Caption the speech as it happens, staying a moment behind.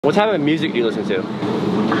What type of music do you listen to?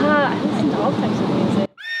 I listen to all types of music.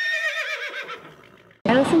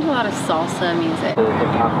 I listen to a lot of salsa music.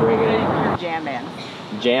 Hip-hop, reggae. Jam bands.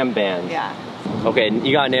 Jam bands? Yeah. Okay,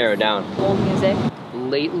 you gotta narrow it down. Old music.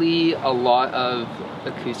 Lately, a lot of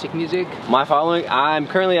acoustic music. My following, I'm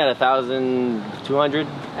currently at 1,200,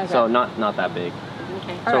 Okay. so not that big.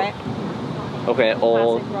 Okay. All right. Okay,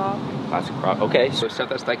 old. Classic rock. Classic rock. Okay, So stuff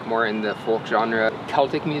that's like more in the folk genre.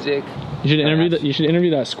 Celtic music. You should interview that. You should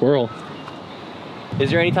interview that squirrel.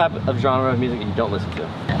 is there any type of genre of music that you don't listen to?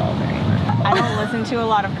 I don't listen to a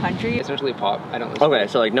lot of country. Essentially pop. I don't listen Okay, to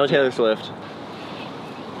so like no Taylor Swift.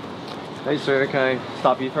 Hey sir, can I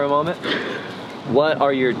stop you for a moment? What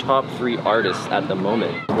are your top 3 artists at the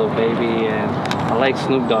moment? Lil Baby, and I like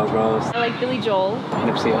Snoop Dogg, bro. I like Billy Joel.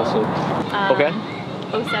 Nipsey Hussle. Okay.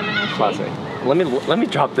 07 or Classic. Let me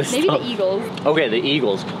drop this Maybe stuff. the Eagles. Okay, the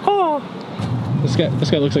Eagles. Oh. This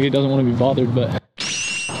guy looks like he doesn't want to be bothered, but.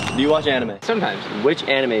 Do you watch anime? Sometimes. Which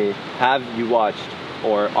anime have you watched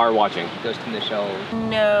or are watching? Ghost in the Shell.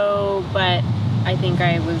 No, but I think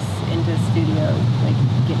I was into Studio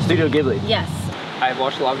Ghibli. Studio Ghibli. Yes. I've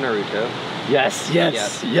watched a lot of Naruto. Yes,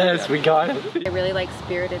 we got it. I really like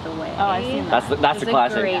Spirited Away. Oh, I've seen that. That's It's the a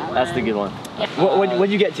classic. great That's the one. good one. Yeah.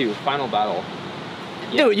 What'd you get to? Final Battle.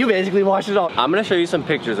 Dude, you basically watched it all. I'm gonna show you some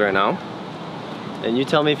pictures right now, and you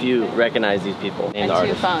tell me if you recognize these people. Name the And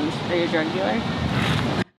 2 artists. phones. Are you a drug dealer?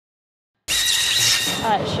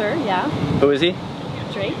 Sure, yeah. Who is he?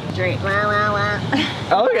 Drake. Drake.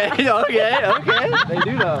 Okay, okay. They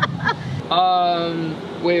do know.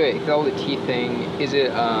 Wait, got all the teeth thing. Is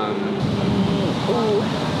it, Ooh.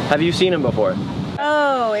 Have you seen him before?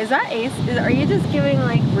 Oh, is that Ace? Are you just giving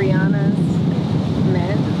like Rihanna's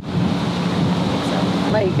mid?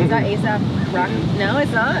 Like, is that ASAP Rock? No,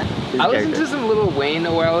 it's not. I listened to some Lil Wayne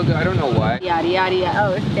a while ago. I don't know why. Yada yada yada.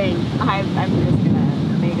 Oh, dang. I'm just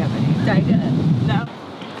gonna make up a name. Diga. No.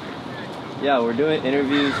 Yeah, we're doing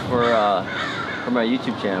interviews for my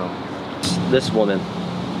YouTube channel. This woman,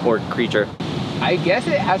 or creature. I guess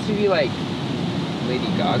it has to be like Lady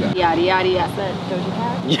Gaga. Yada yada yada. Is that Doja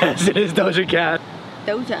Cat? Yes, it is Doja Cat.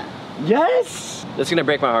 Doja. Yes! That's gonna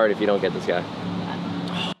break my heart if you don't get this guy.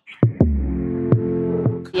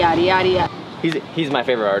 Yada yada yada. He's my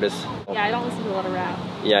favorite artist. Yeah, I don't listen to a lot of rap.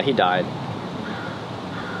 Yeah, he died.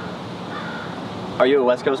 Are you a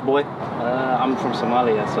West Coast boy? I'm from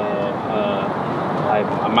Somalia, so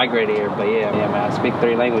I migrated here. But yeah, man, I speak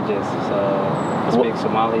 3 languages. So I speak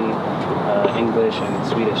Somali, English, and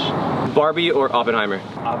Swedish. Barbie or Oppenheimer?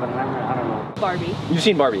 Oppenheimer, I don't know. Barbie. You've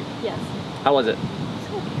seen Barbie? Yes. How was it?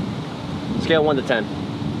 Scale 1 to 10.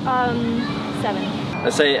 7.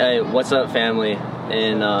 Let's say a what's up family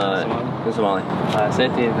in Somali.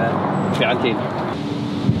 Seti, Fi'ati.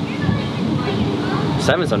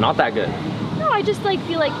 7, so not that good. No, I just like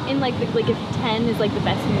feel like in like if 10 is like the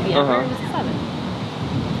best movie ever, it was a 7.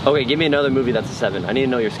 Okay, give me another movie that's a 7. I need to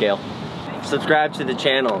know your scale. Subscribe to the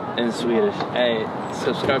channel in Swedish. Hey,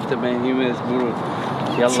 subscribe to my humus guru.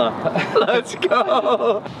 Yalla. Let's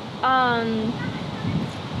go.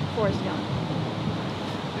 Forrest Gump.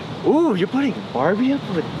 Ooh, you're putting Barbie up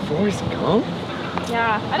with Forrest Gump?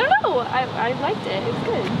 Yeah, I don't know. I liked it. It was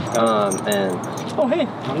good. And oh hey,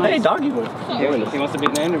 hey doggy boy. He wants to be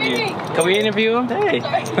in the interview. Can we interview him? Hey.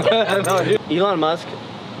 No, dude. Elon Musk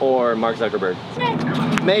or Mark Zuckerberg?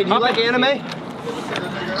 May, do you like anime?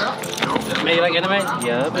 May you like anime?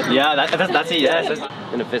 Yeah. Yeah, that's a yes.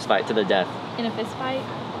 That's in a fist fight to the death. In a fist fight.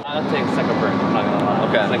 I'll take Zuckerberg. I'm not gonna lie.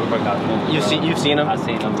 Okay. Zuckerberg got moves. You've seen him? I've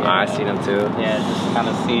seen him. Yeah. I've seen him too. Yeah, just kind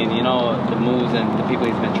of seeing, you know, the moves and the people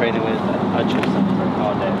he's been training with. I choose Zuckerberg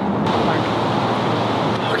all day.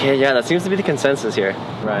 Okay, yeah, that seems to be the consensus here.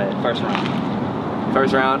 Right. First round.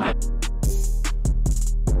 First round.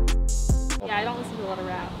 Yeah, I don't listen to a lot of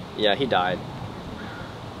rap. Yeah, he died.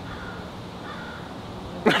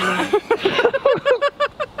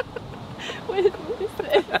 What is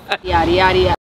this? Yada yada yada.